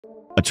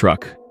A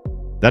truck.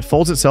 That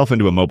folds itself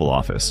into a mobile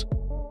office.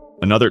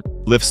 Another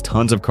lifts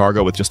tons of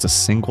cargo with just a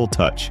single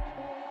touch.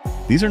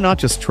 These are not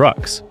just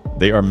trucks.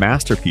 They are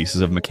masterpieces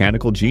of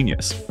mechanical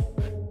genius.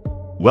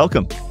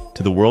 Welcome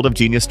to the world of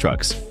genius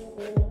trucks.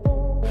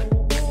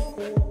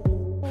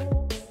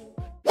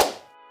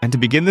 And to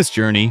begin this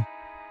journey,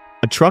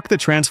 a truck that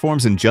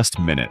transforms in just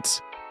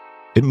minutes.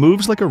 It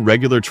moves like a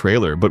regular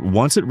trailer, but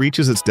once it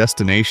reaches its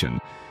destination,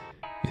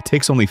 it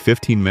takes only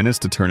 15 minutes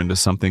to turn into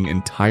something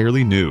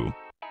entirely new.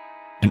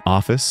 An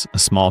office, a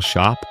small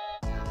shop,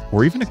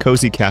 or even a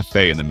cozy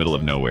cafe in the middle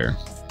of nowhere.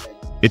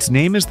 Its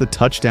name is the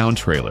Touchdown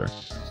Trailer,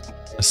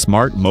 a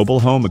smart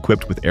mobile home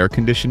equipped with air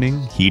conditioning,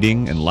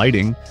 heating, and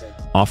lighting,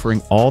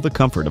 offering all the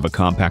comfort of a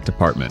compact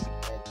apartment.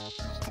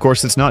 Of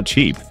course, it's not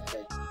cheap,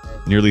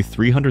 nearly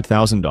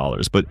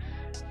 $300,000, but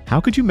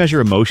how could you measure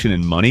emotion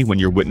in money when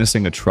you're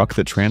witnessing a truck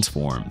that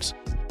transforms?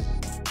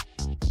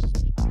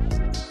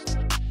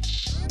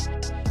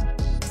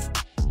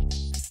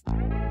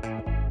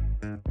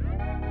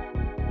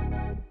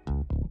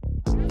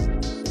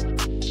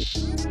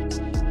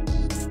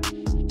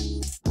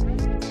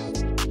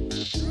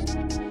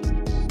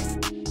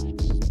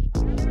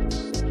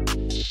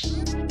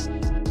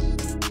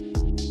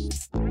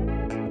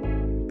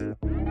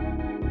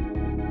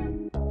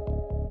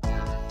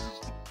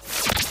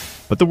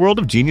 But the world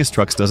of genius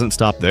trucks doesn't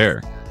stop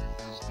there.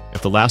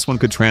 If the last one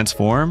could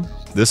transform,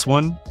 this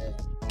one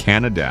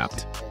can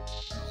adapt.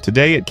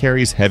 Today it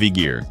carries heavy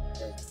gear.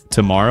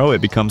 Tomorrow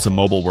it becomes a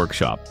mobile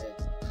workshop.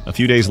 A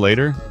few days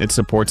later, it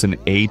supports an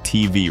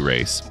ATV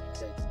race.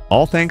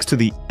 All thanks to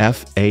the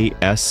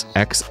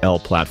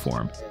FASXL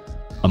platform,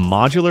 a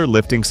modular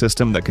lifting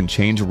system that can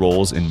change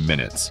roles in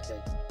minutes.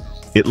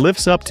 It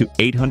lifts up to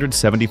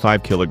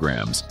 875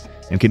 kilograms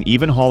and can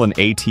even haul an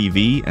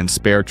ATV and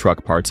spare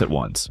truck parts at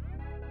once.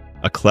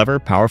 A clever,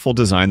 powerful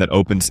design that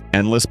opens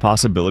endless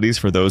possibilities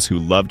for those who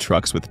love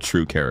trucks with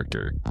true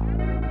character.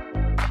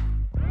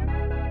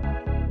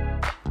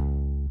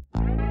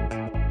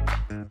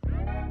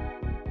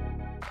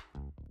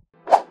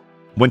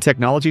 When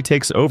technology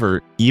takes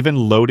over, even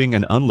loading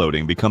and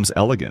unloading becomes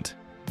elegant.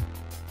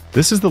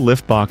 This is the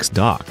LiftBox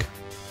Dock,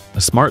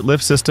 a smart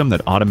lift system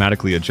that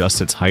automatically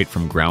adjusts its height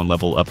from ground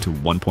level up to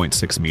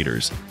 1.6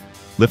 meters,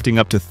 lifting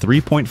up to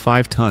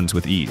 3.5 tons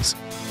with ease.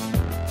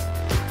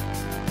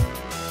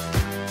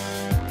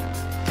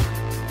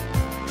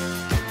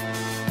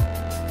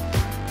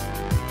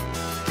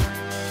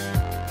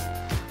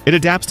 It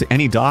adapts to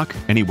any dock,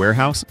 any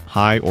warehouse,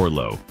 high or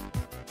low.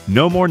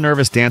 No more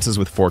nervous dances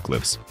with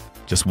forklifts.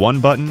 Just one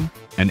button,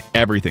 and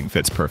everything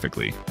fits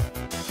perfectly.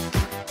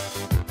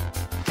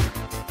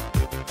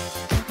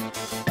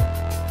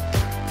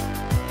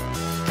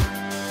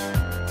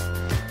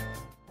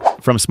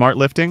 From smart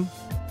lifting,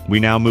 we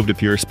now move to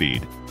pure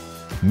speed.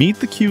 Meet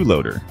the Q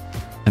Loader,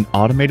 an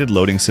automated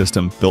loading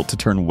system built to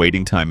turn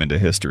waiting time into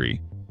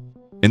history.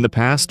 In the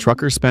past,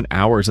 truckers spent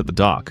hours at the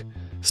dock,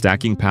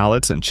 stacking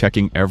pallets and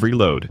checking every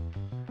load.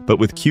 But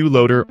with Q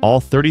Loader, all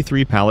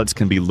 33 pallets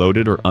can be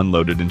loaded or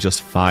unloaded in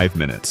just 5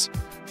 minutes.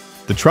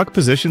 The truck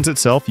positions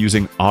itself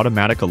using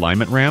automatic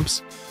alignment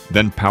ramps,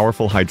 then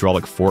powerful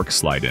hydraulic forks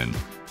slide in,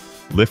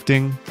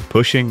 lifting,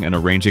 pushing, and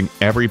arranging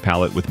every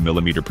pallet with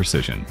millimeter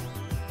precision.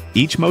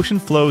 Each motion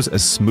flows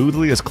as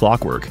smoothly as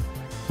clockwork,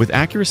 with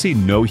accuracy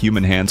no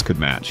human hands could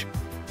match.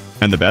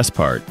 And the best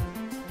part,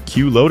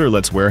 Q Loader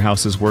lets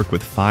warehouses work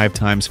with 5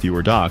 times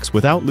fewer docks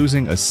without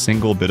losing a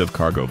single bit of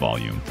cargo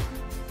volume.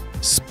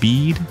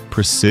 Speed,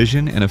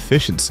 precision, and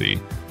efficiency,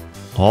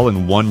 all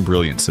in one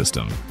brilliant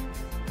system.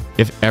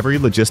 If every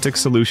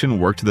logistics solution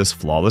worked this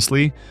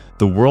flawlessly,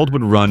 the world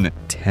would run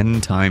 10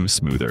 times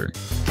smoother.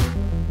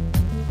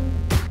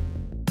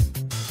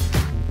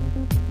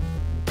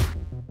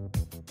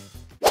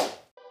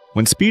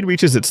 When speed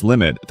reaches its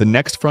limit, the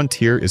next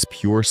frontier is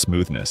pure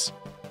smoothness.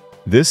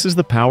 This is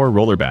the Power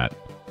Roller Bat,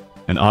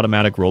 an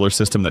automatic roller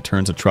system that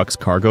turns a truck's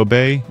cargo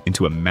bay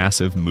into a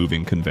massive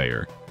moving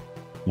conveyor.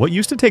 What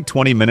used to take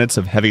 20 minutes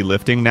of heavy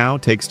lifting now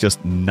takes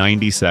just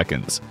 90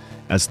 seconds,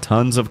 as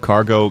tons of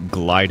cargo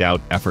glide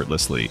out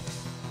effortlessly.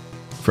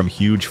 From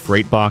huge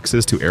freight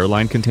boxes to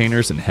airline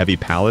containers and heavy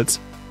pallets,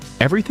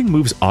 everything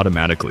moves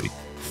automatically,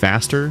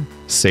 faster,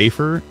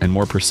 safer, and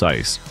more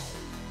precise.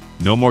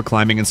 No more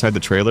climbing inside the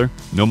trailer,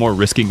 no more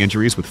risking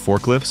injuries with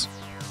forklifts.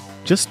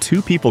 Just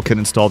 2 people can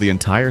install the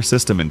entire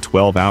system in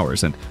 12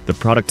 hours, and the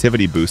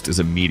productivity boost is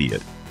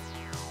immediate.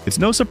 It's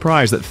no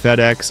surprise that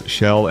FedEx,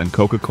 Shell, and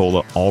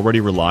Coca-Cola already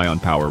rely on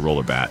Power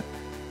Roller Bat,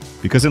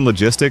 because in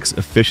logistics,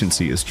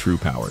 efficiency is true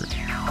power.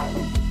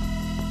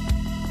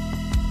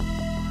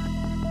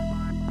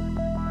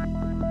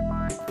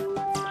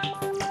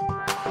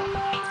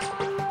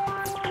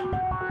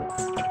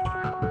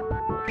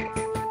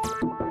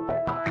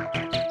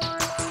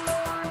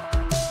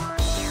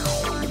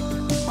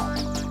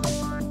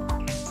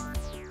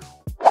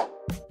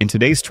 In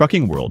today's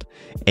trucking world,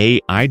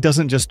 AI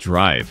doesn't just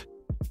drive,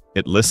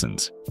 it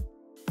listens.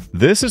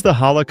 This is the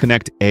Hala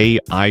Connect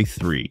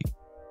AI3,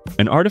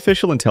 an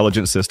artificial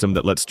intelligence system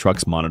that lets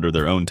trucks monitor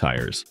their own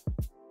tires.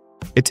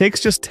 It takes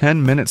just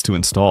 10 minutes to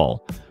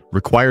install,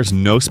 requires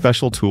no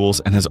special tools,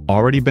 and has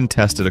already been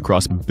tested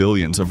across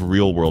billions of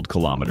real-world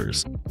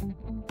kilometers.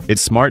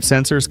 Its smart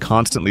sensors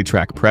constantly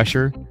track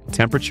pressure,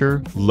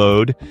 temperature,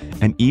 load,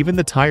 and even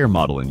the tire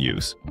model in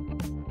use.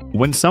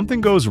 When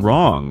something goes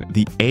wrong,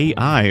 the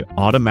AI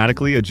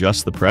automatically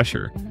adjusts the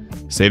pressure,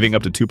 saving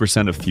up to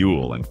 2% of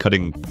fuel and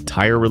cutting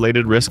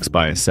tire-related risks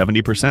by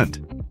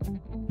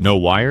 70%. No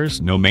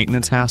wires, no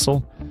maintenance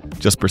hassle,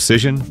 just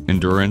precision,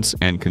 endurance,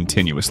 and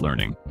continuous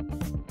learning.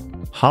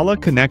 Hala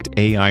Connect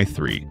AI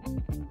 3.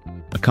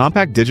 A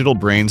compact digital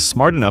brain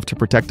smart enough to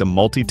protect a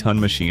multi-ton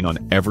machine on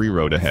every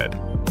road ahead.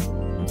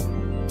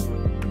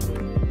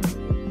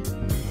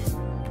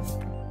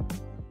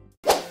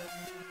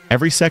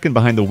 Every second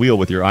behind the wheel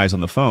with your eyes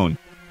on the phone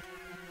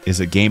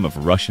is a game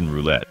of Russian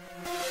roulette.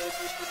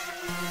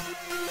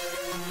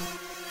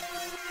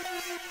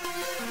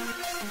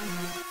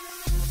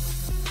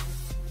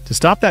 To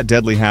stop that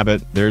deadly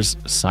habit, there's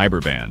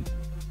Cyberban,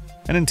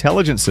 an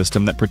intelligent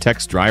system that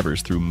protects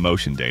drivers through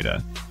motion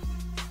data.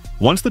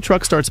 Once the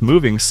truck starts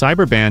moving,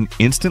 Cyberban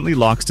instantly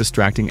locks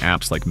distracting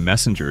apps like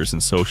messengers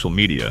and social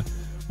media,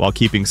 while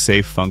keeping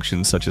safe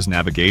functions such as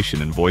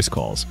navigation and voice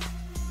calls.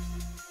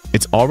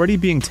 It's already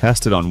being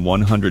tested on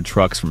 100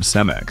 trucks from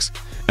Cemex,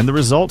 and the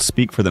results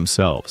speak for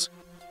themselves.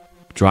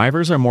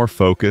 Drivers are more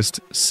focused,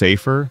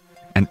 safer,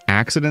 and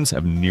accidents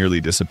have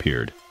nearly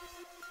disappeared.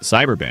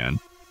 Cyberban,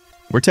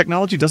 where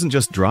technology doesn't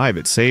just drive,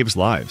 it saves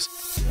lives.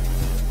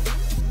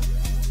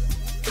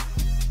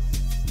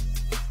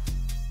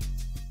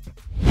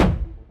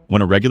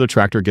 When a regular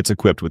tractor gets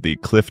equipped with the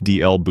Cliff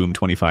DL Boom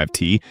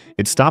 25T,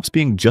 it stops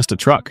being just a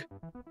truck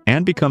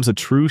and becomes a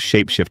true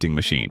shape-shifting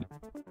machine.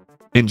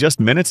 In just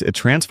minutes, it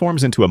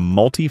transforms into a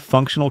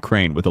multi-functional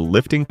crane with a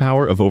lifting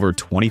power of over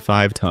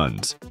 25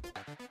 tons.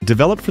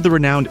 Developed for the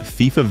renowned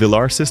FIFA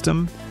Villar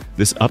system,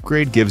 this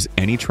upgrade gives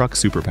any truck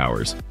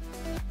superpowers.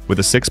 With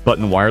a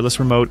 6-button wireless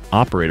remote,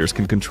 operators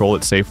can control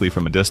it safely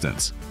from a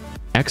distance,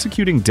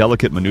 executing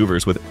delicate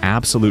maneuvers with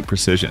absolute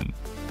precision.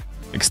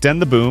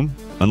 Extend the boom,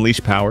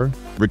 unleash power,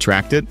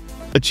 retract it,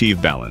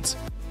 achieve balance.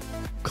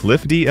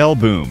 Cliff DL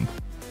Boom,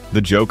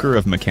 the Joker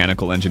of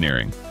mechanical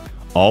engineering,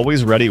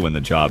 always ready when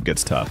the job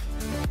gets tough.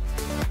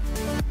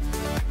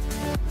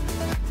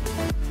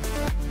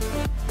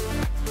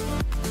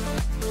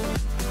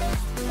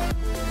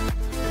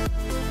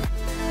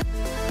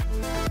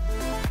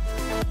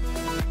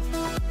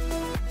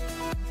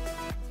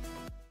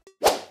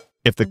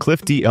 If the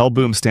Cliff DL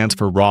Boom stands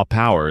for raw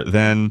power,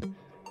 then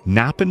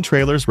Nappen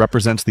Trailers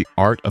represents the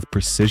art of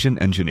precision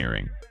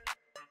engineering.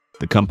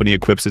 The company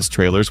equips its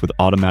trailers with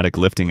automatic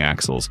lifting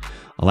axles,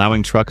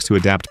 allowing trucks to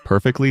adapt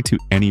perfectly to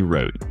any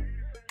road.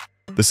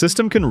 The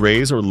system can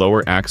raise or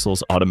lower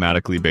axles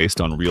automatically based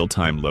on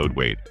real-time load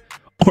weight,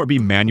 or be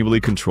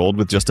manually controlled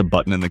with just a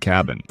button in the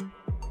cabin.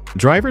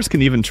 Drivers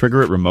can even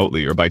trigger it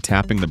remotely or by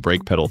tapping the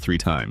brake pedal 3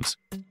 times.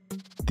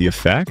 The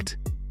effect?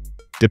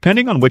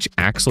 Depending on which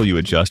axle you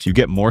adjust, you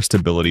get more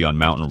stability on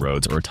mountain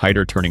roads or a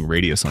tighter turning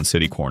radius on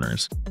city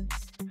corners.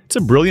 It's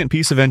a brilliant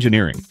piece of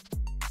engineering.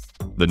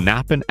 The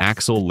Nappen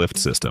Axle Lift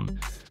System,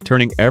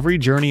 turning every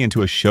journey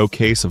into a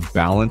showcase of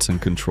balance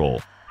and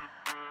control.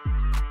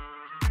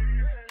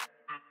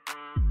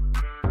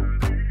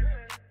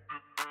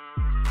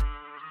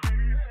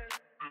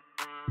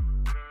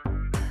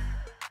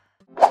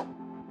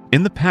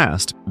 In the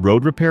past,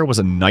 road repair was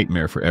a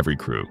nightmare for every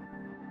crew.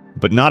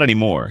 But not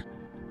anymore.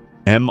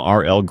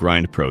 MRL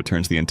Grind Pro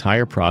turns the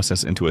entire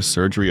process into a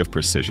surgery of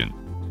precision.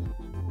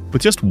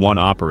 With just one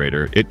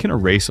operator, it can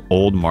erase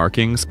old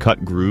markings,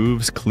 cut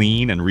grooves,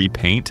 clean, and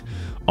repaint,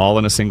 all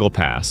in a single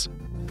pass.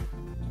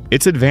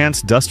 Its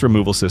advanced dust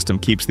removal system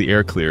keeps the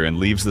air clear and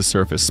leaves the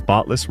surface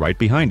spotless right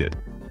behind it.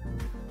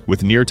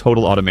 With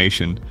near-total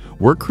automation,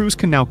 work crews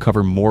can now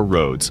cover more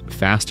roads,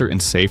 faster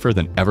and safer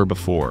than ever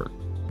before.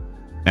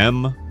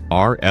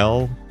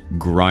 MRL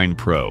Grind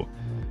Pro.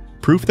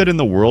 Proof that in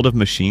the world of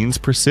machines,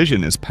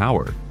 precision is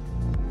power.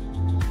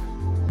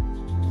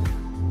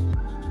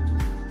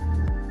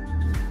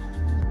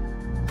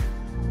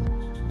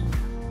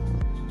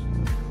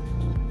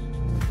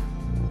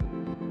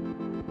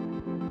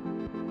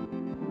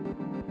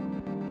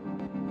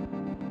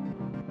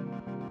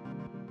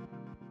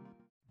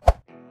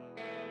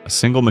 A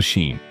single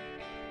machine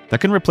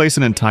that can replace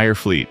an entire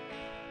fleet.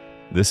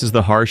 This is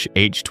the Harsh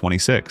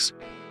H26.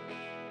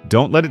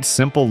 Don't let its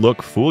simple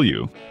look fool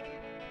you.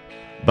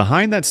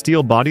 Behind that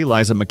steel body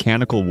lies a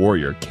mechanical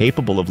warrior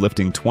capable of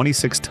lifting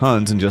 26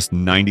 tons in just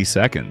 90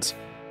 seconds.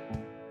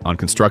 On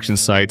construction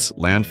sites,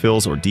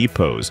 landfills, or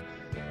depots,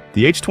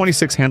 the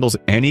H26 handles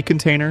any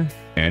container,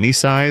 any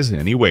size,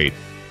 any weight.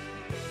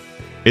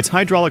 Its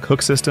hydraulic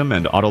hook system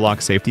and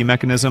autolock safety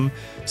mechanism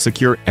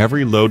secure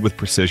every load with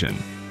precision,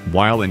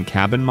 while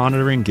in-cabin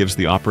monitoring gives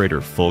the operator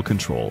full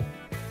control.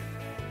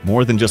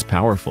 More than just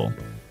powerful,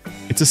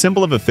 it's a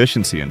symbol of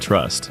efficiency and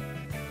trust.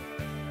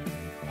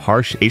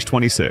 Harsh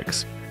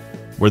H26,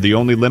 where the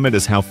only limit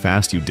is how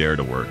fast you dare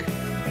to work.